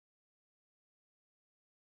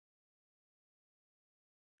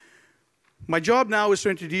My job now is to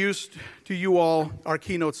introduce to you all our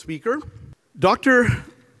keynote speaker. Dr.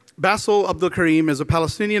 Basil Abdelkarim is a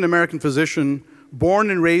Palestinian American physician born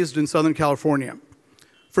and raised in Southern California.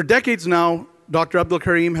 For decades now, Dr.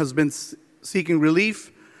 Abdelkarim has been seeking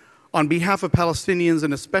relief on behalf of Palestinians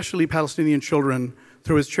and especially Palestinian children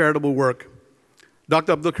through his charitable work.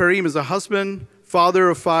 Dr. Abdelkarim is a husband, father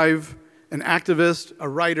of 5, an activist, a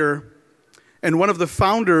writer, and one of the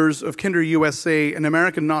founders of KinderUSA, an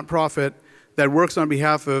American nonprofit that works on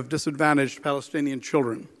behalf of disadvantaged Palestinian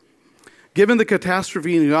children. Given the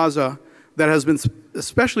catastrophe in Gaza that has been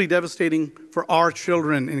especially devastating for our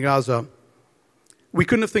children in Gaza, we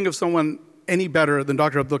couldn't have think of someone any better than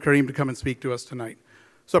Dr. Abdelkarim to come and speak to us tonight.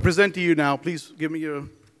 So I present to you now, please give me a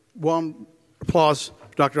warm applause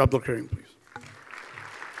for Dr. Abdelkarim, please.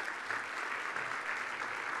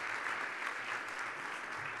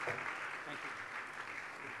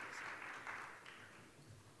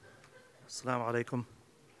 Assalamu alaikum.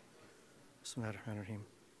 Bismillahirrahmanirrahim.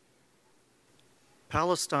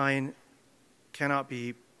 Palestine cannot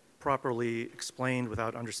be properly explained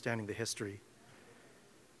without understanding the history.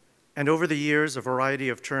 And over the years, a variety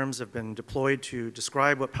of terms have been deployed to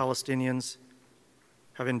describe what Palestinians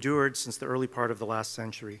have endured since the early part of the last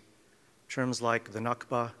century. Terms like the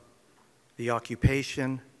Nakba, the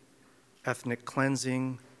occupation, ethnic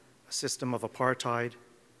cleansing, a system of apartheid.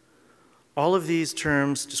 All of these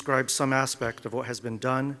terms describe some aspect of what has been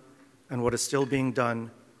done and what is still being done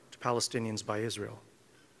to Palestinians by Israel.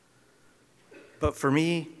 But for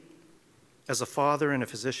me, as a father and a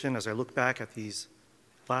physician, as I look back at these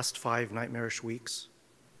last 5 nightmarish weeks,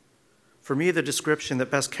 for me, the description that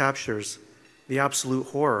best captures the absolute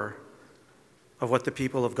horror of what the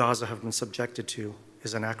people of Gaza have been subjected to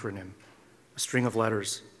is an acronym, a string of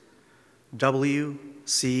letters,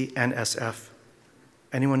 WCNSF.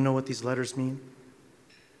 Anyone know what these letters mean?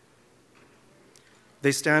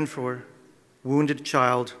 They stand for Wounded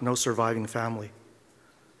Child, No Surviving Family.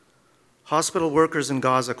 Hospital workers in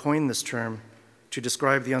Gaza coined this term to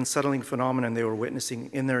describe the unsettling phenomenon they were witnessing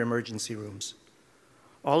in their emergency rooms.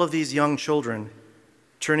 All of these young children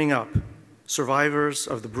turning up, survivors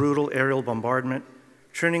of the brutal aerial bombardment,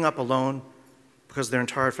 turning up alone because their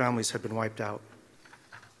entire families had been wiped out.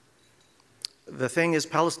 The thing is,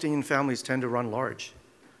 Palestinian families tend to run large.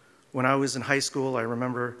 When I was in high school, I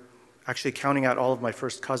remember actually counting out all of my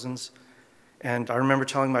first cousins, and I remember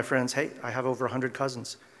telling my friends, hey, I have over 100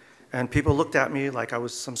 cousins. And people looked at me like I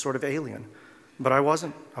was some sort of alien, but I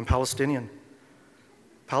wasn't. I'm Palestinian.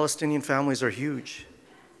 Palestinian families are huge.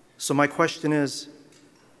 So my question is,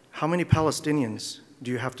 how many Palestinians do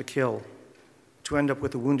you have to kill to end up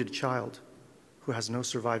with a wounded child who has no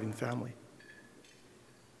surviving family?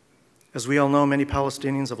 As we all know, many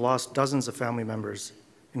Palestinians have lost dozens of family members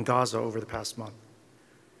in Gaza over the past month.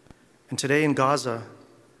 And today in Gaza,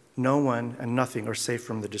 no one and nothing are safe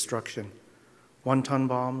from the destruction. 1-ton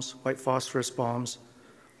bombs, white phosphorus bombs,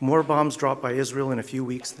 more bombs dropped by Israel in a few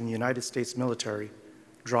weeks than the United States military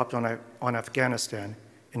dropped on Afghanistan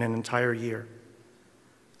in an entire year.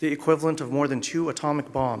 The equivalent of more than 2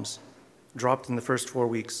 atomic bombs dropped in the first 4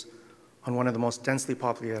 weeks on one of the most densely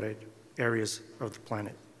populated areas of the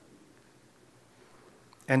planet.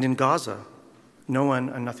 And in Gaza, no one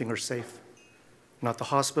and nothing are safe. Not the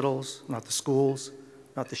hospitals, not the schools,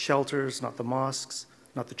 not the shelters, not the mosques,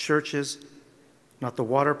 not the churches, not the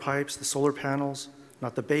water pipes, the solar panels,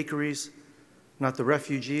 not the bakeries, not the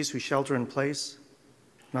refugees who shelter in place,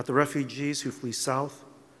 not the refugees who flee south,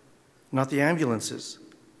 not the ambulances,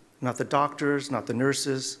 not the doctors, not the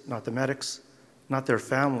nurses, not the medics, not their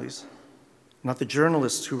families, not the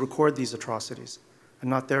journalists who record these atrocities, and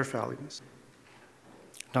not their families,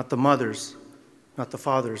 not the mothers, not the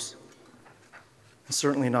fathers, and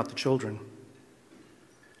certainly not the children.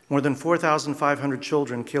 More than 4,500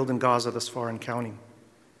 children killed in Gaza thus far and counting.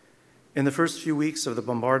 In the first few weeks of the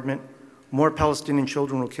bombardment, more Palestinian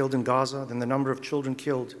children were killed in Gaza than the number of children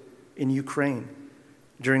killed in Ukraine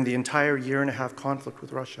during the entire 1.5-year conflict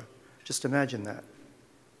with Russia. Just imagine that.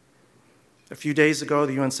 A few days ago,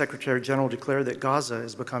 the UN Secretary General declared that Gaza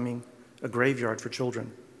is becoming a graveyard for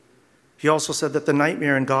children. He also said that the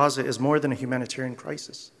nightmare in Gaza is more than a humanitarian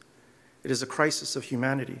crisis. It is a crisis of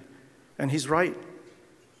humanity. And he's right.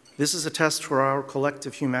 This is a test for our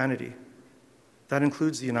collective humanity. That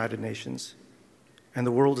includes the United Nations. And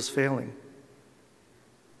the world is failing.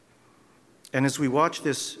 And as we watch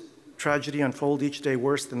this tragedy unfold each day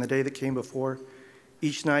worse than the day that came before,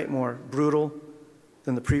 each night more brutal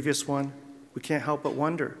than the previous one, we can't help but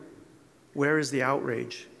wonder, where is the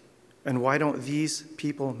outrage? And why don't these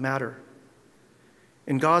people matter?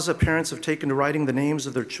 In Gaza, parents have taken to writing the names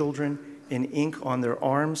of their children in ink on their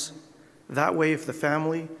arms, That way, if the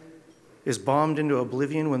family is bombed into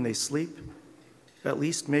oblivion when they sleep, at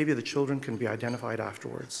least maybe the children can be identified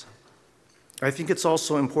afterwards. I think it's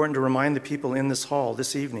also important to remind the people in this hall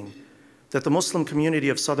this evening that the Muslim community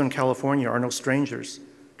of Southern California are no strangers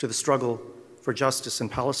to the struggle for justice in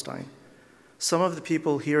Palestine. Some of the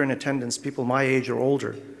people here in attendance, people my age or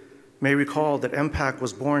older, may recall that MPAC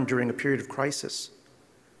was born during a period of crisis,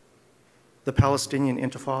 the Palestinian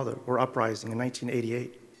Intifada, or uprising in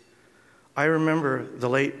 1988. I remember the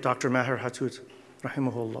late Dr. Maher Hathout,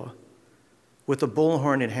 rahimahullah, with a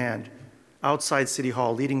bullhorn in hand, outside City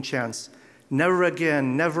Hall, leading chants, "Never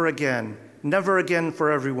again, never again, never again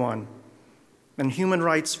for everyone," and human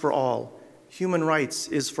rights for all. Human rights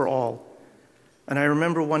is for all. And I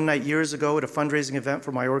remember one night years ago at a fundraising event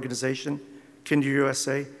for my organization,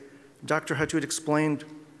 KinderUSA, Dr. Hathout explained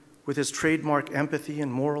with his trademark empathy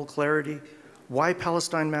and moral clarity why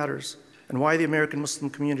Palestine matters and why the American Muslim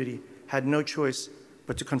community had no choice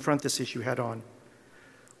but to confront this issue head on.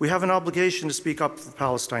 We have an obligation to speak up for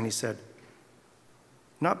Palestine, he said,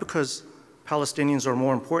 not because Palestinians are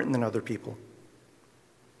more important than other people.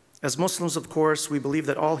 As Muslims, of course, we believe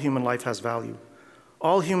that all human life has value.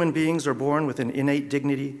 All human beings are born with an innate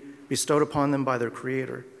dignity bestowed upon them by their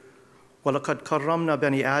Creator. وَلَقَدْ كَرَّمْنَا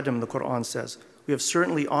بَنِي Adam, the Quran says. We have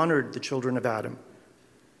certainly honored the children of Adam.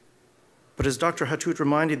 But as Dr. Hathout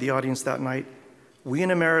reminded the audience that night, we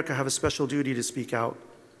in America have a special duty to speak out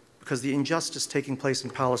because the injustice taking place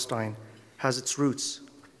in Palestine has its roots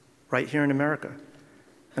right here in America.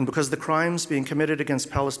 And because the crimes being committed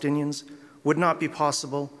against Palestinians would not be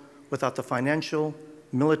possible without the financial,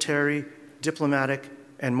 military, diplomatic,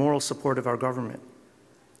 and moral support of our government.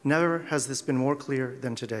 Never has this been more clear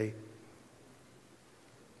than today.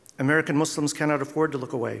 American Muslims cannot afford to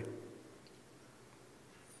look away.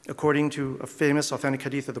 According to a famous authentic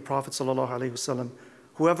hadith of the Prophet ﷺ,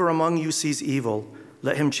 whoever among you sees evil,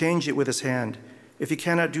 let him change it with his hand. If he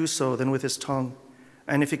cannot do so, then with his tongue.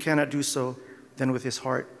 And if he cannot do so, then with his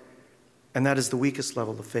heart. And that is the weakest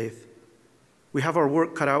level of faith. We have our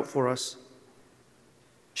work cut out for us.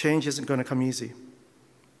 Change isn't going to come easy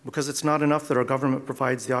because it's not enough that our government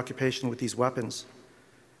provides the occupation with these weapons.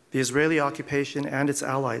 The Israeli occupation and its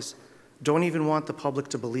allies don't even want the public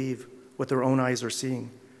to believe what their own eyes are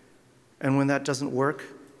seeing. And when that doesn't work,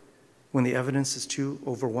 when the evidence is too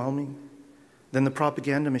overwhelming, then the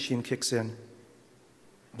propaganda machine kicks in,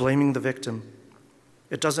 blaming the victim.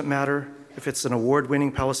 It doesn't matter if it's an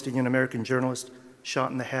award-winning Palestinian American journalist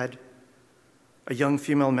shot in the head, a young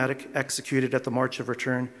female medic executed at the March of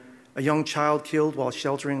Return, a young child killed while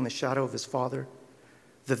sheltering in the shadow of his father.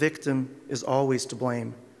 The victim is always to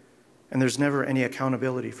blame, and there's never any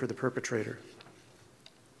accountability for the perpetrator.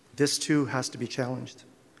 This too has to be challenged.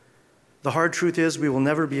 The hard truth is we will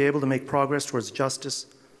never be able to make progress towards justice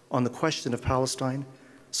on the question of Palestine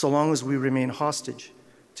so long as we remain hostage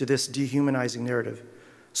to this dehumanizing narrative,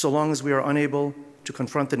 so long as we are unable to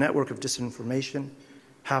confront the network of disinformation,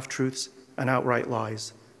 half-truths, and outright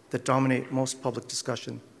lies that dominate most public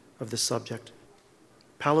discussion of this subject.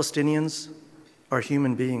 Palestinians are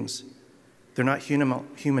human beings. They're not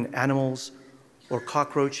human animals or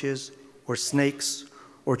cockroaches or snakes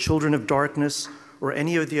or children of darkness or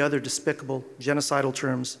any of the other despicable genocidal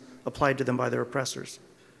terms applied to them by their oppressors.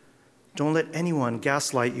 Don't let anyone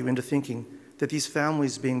gaslight you into thinking that these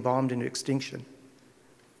families being bombed into extinction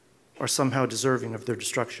are somehow deserving of their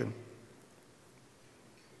destruction.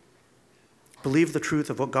 Believe the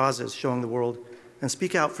truth of what Gaza is showing the world and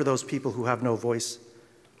speak out for those people who have no voice.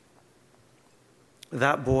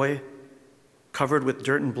 That boy, covered with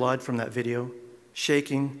dirt and blood from that video,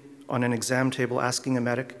 shaking on an exam table asking a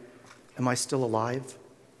medic, "Am I still alive?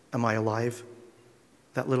 Am I alive?"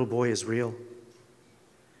 That little boy is real.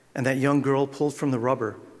 And that young girl pulled from the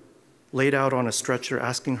rubber, laid out on a stretcher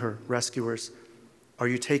asking her rescuers, "Are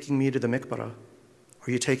you taking me to the mikbarah?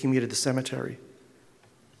 Are you taking me to the cemetery?"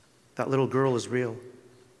 That little girl is real,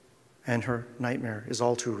 and her nightmare is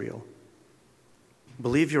all too real.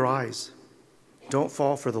 Believe your eyes. Don't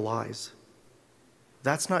fall for the lies.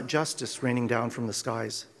 That's not justice raining down from the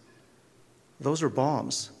skies. Those are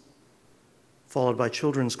bombs, followed by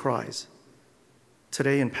children's cries.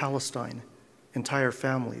 Today in Palestine, entire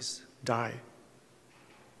families die.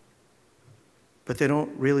 But they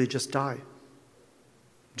don't really just die,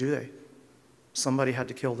 do they? Somebody had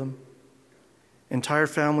to kill them. Entire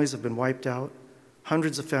families have been wiped out,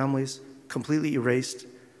 hundreds of families completely erased,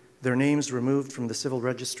 their names removed from the civil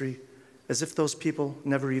registry, as if those people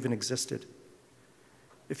never even existed.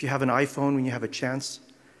 If you have an iPhone when you have a chance,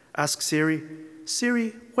 ask Siri,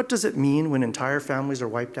 "Siri, what does it mean when entire families are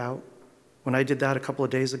wiped out?" When I did that a couple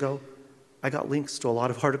of days ago, I got links to a lot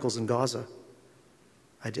of articles in Gaza.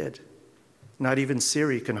 I did. Not even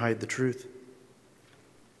Siri can hide the truth.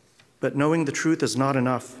 But knowing the truth is not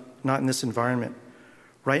enough, not in this environment.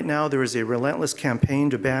 Right now, there is a relentless campaign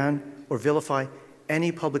to ban or vilify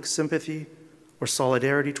any public sympathy or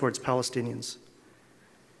solidarity towards Palestinians.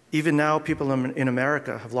 Even now, people in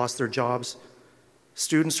America have lost their jobs.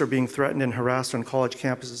 Students are being threatened and harassed on college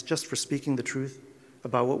campuses just for speaking the truth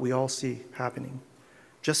about what we all see happening,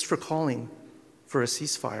 just for calling for a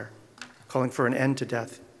ceasefire, calling for an end to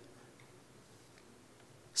death.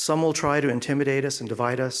 Some will try to intimidate us and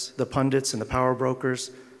divide us, the pundits and the power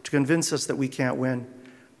brokers, to convince us that we can't win,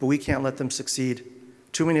 but we can't let them succeed.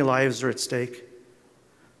 Too many lives are at stake.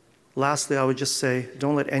 Lastly, I would just say,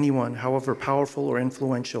 don't let anyone, however powerful or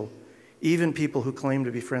influential, even people who claim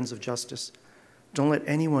to be friends of justice, don't let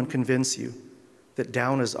anyone convince you that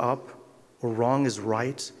down is up, or wrong is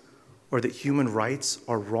right, or that human rights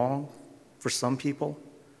are wrong for some people.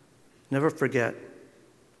 Never forget,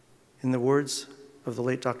 in the words of the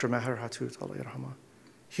late Dr. Maher Hatut,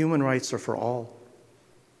 human rights are for all.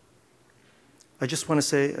 I just want to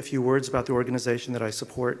say a few words about the organization that I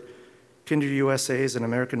support. KinderUSA is an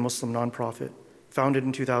American Muslim nonprofit founded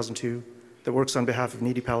in 2002 that works on behalf of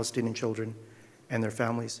needy Palestinian children and their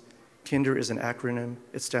families. Kinder is an acronym.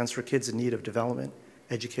 It stands for Kids in Need of Development,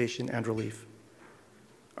 Education, and Relief.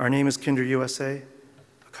 Our name is KinderUSA,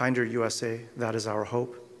 a kinder USA. That is our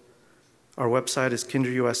hope. Our website is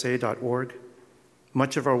kinderusa.org.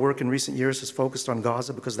 Much of our work in recent years has focused on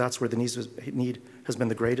Gaza because that's where the need has been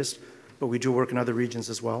the greatest, but we do work in other regions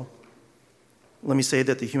as well. Let me say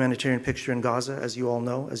that the humanitarian picture in Gaza, as you all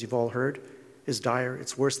know, as you've all heard, is dire.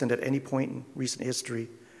 It's worse than at any point in recent history.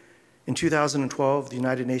 In 2012, the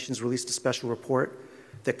United Nations released a special report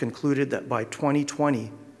that concluded that by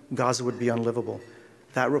 2020, Gaza would be unlivable.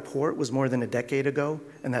 That report was more than a decade ago,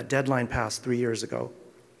 and that deadline passed 3 years ago.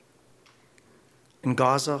 In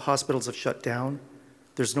Gaza, hospitals have shut down.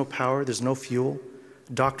 There's no power, there's no fuel.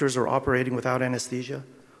 Doctors are operating without anesthesia.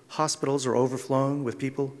 Hospitals are overflowing with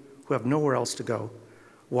people who have nowhere else to go.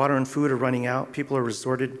 Water and food are running out. People are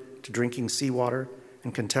resorted to drinking seawater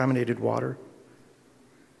and contaminated water.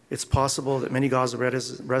 It's possible that many Gaza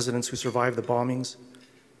residents who survived the bombings,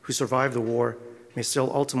 who survived the war, may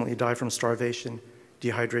still ultimately die from starvation,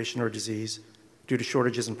 dehydration, or disease due to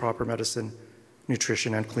shortages in proper medicine,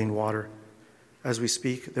 nutrition, and clean water. As we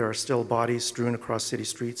speak, there are still bodies strewn across city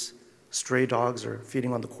streets. Stray dogs are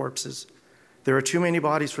feeding on the corpses. There are too many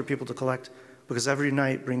bodies for people to collect because every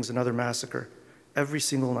night brings another massacre. Every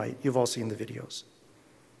single night. You've all seen the videos.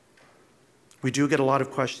 We do get a lot of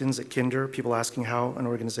questions at Kinder, people asking how an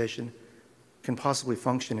organization can possibly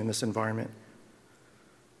function in this environment.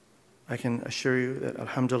 I can assure you that,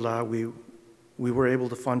 alhamdulillah, we were able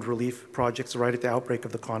to fund relief projects right at the outbreak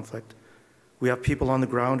of the conflict. We have people on the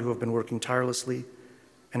ground who have been working tirelessly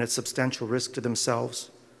and at substantial risk to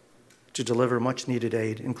themselves to deliver much needed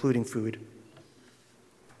aid, including food.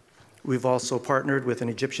 We've also partnered with an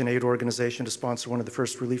Egyptian aid organization to sponsor one of the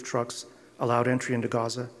first relief trucks allowed entry into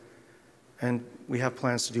Gaza. And we have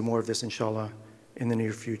plans to do more of this, inshallah, in the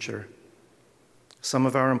near future. Some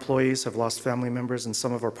of our employees have lost family members, and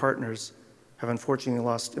some of our partners have unfortunately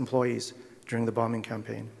lost employees during the bombing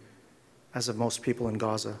campaign, as have most people in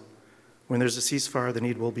Gaza. When there's a ceasefire, the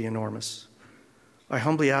need will be enormous. I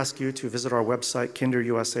humbly ask you to visit our website,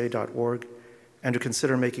 kinderusa.org, and to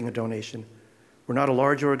consider making a donation. We're not a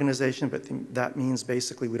large organization, but that means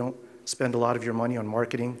basically we don't spend a lot of your money on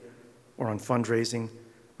marketing or on fundraising.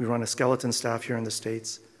 We run a skeleton staff here in the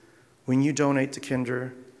States. When you donate to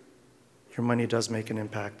Kinder, your money does make an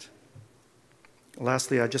impact.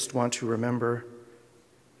 Lastly, I just want to remember,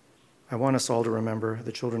 I want us all to remember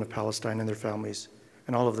the children of Palestine and their families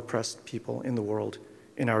and all of the oppressed people in the world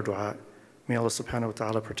in our dua. May Allah subhanahu wa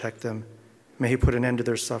ta'ala protect them. May He put an end to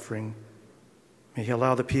their suffering. May He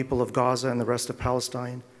allow the people of Gaza and the rest of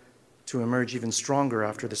Palestine to emerge even stronger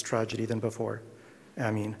after this tragedy than before.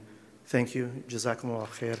 Ameen. Thank you. Jazakumullah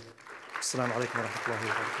khair. Assalamu alaikum wa rahmatullahi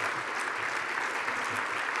wa barakatuh.